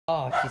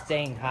Oh, she's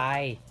saying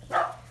hi.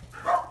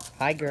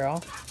 Hi,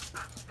 girl.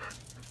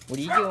 What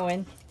are you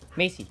doing?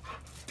 Macy,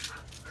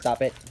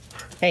 stop it.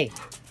 Hey.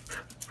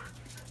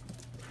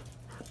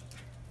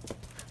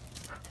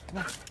 Come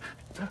on.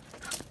 Come on.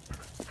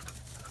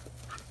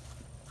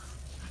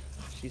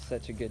 She's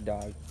such a good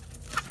dog.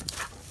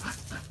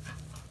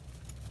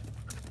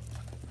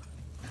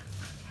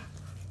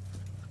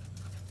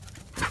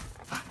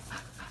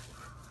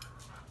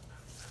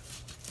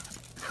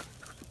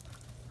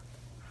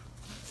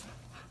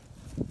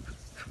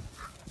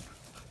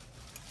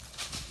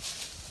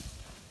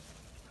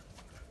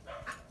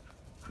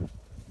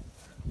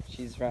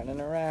 She's running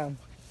around.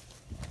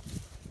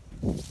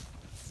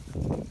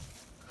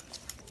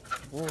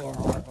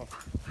 Whoa.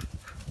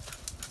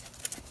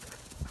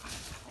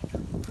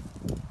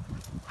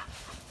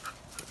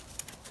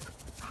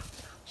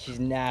 She's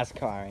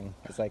NASCARing,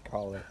 as I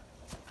call it.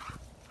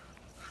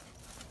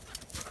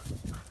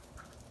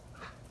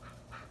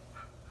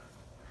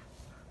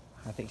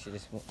 I think she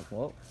just went,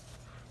 whoa.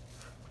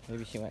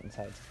 Maybe she went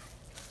inside.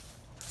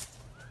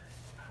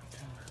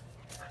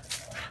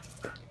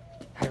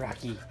 Hi,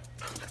 Rocky.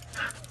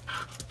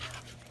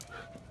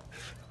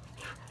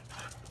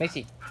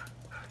 Macy.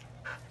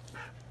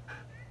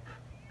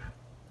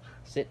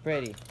 Sit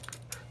pretty.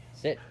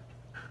 Sit.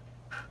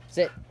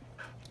 Sit.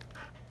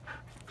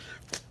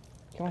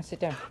 Come on, sit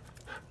down.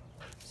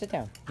 Sit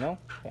down. No?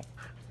 Okay.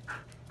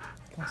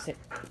 Come on, sit.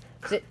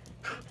 Sit.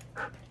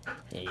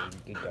 Hey,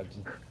 good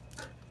doggy.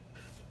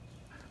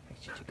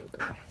 Make sure you go,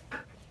 girl.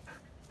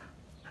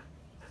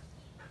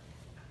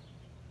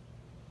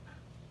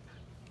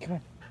 Come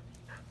on.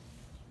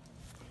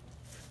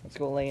 Let's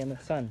go lay in the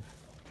sun.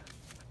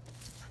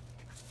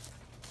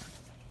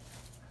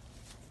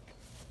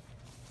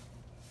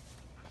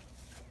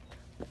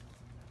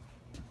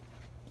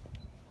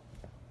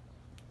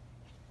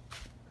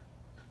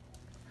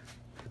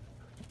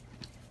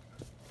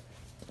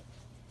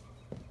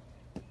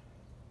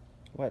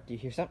 What? Do you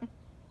hear something?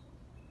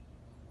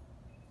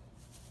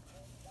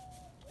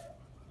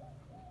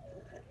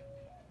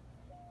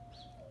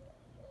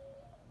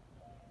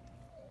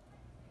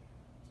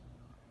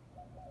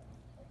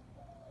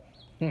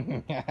 Okay.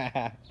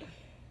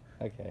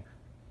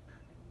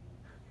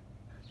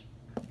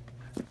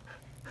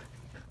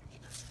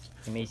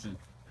 Hey, Macy,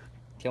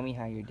 tell me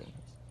how your day is.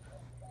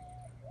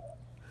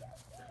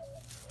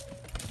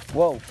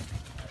 Whoa!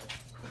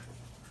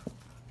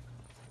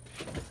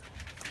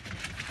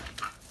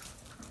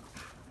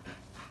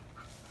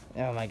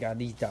 Oh my god,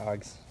 these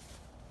dogs.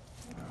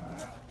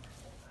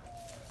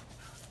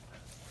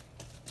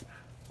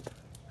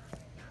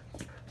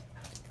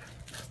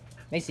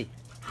 Macy.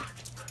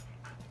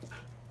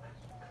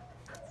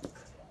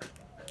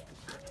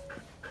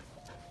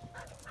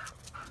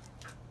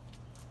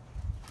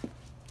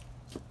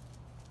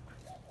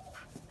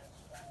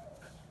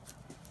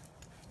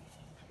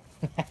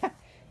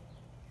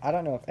 I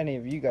don't know if any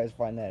of you guys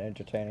find that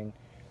entertaining,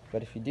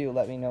 but if you do,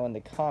 let me know in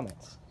the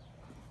comments.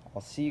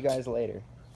 I'll see you guys later.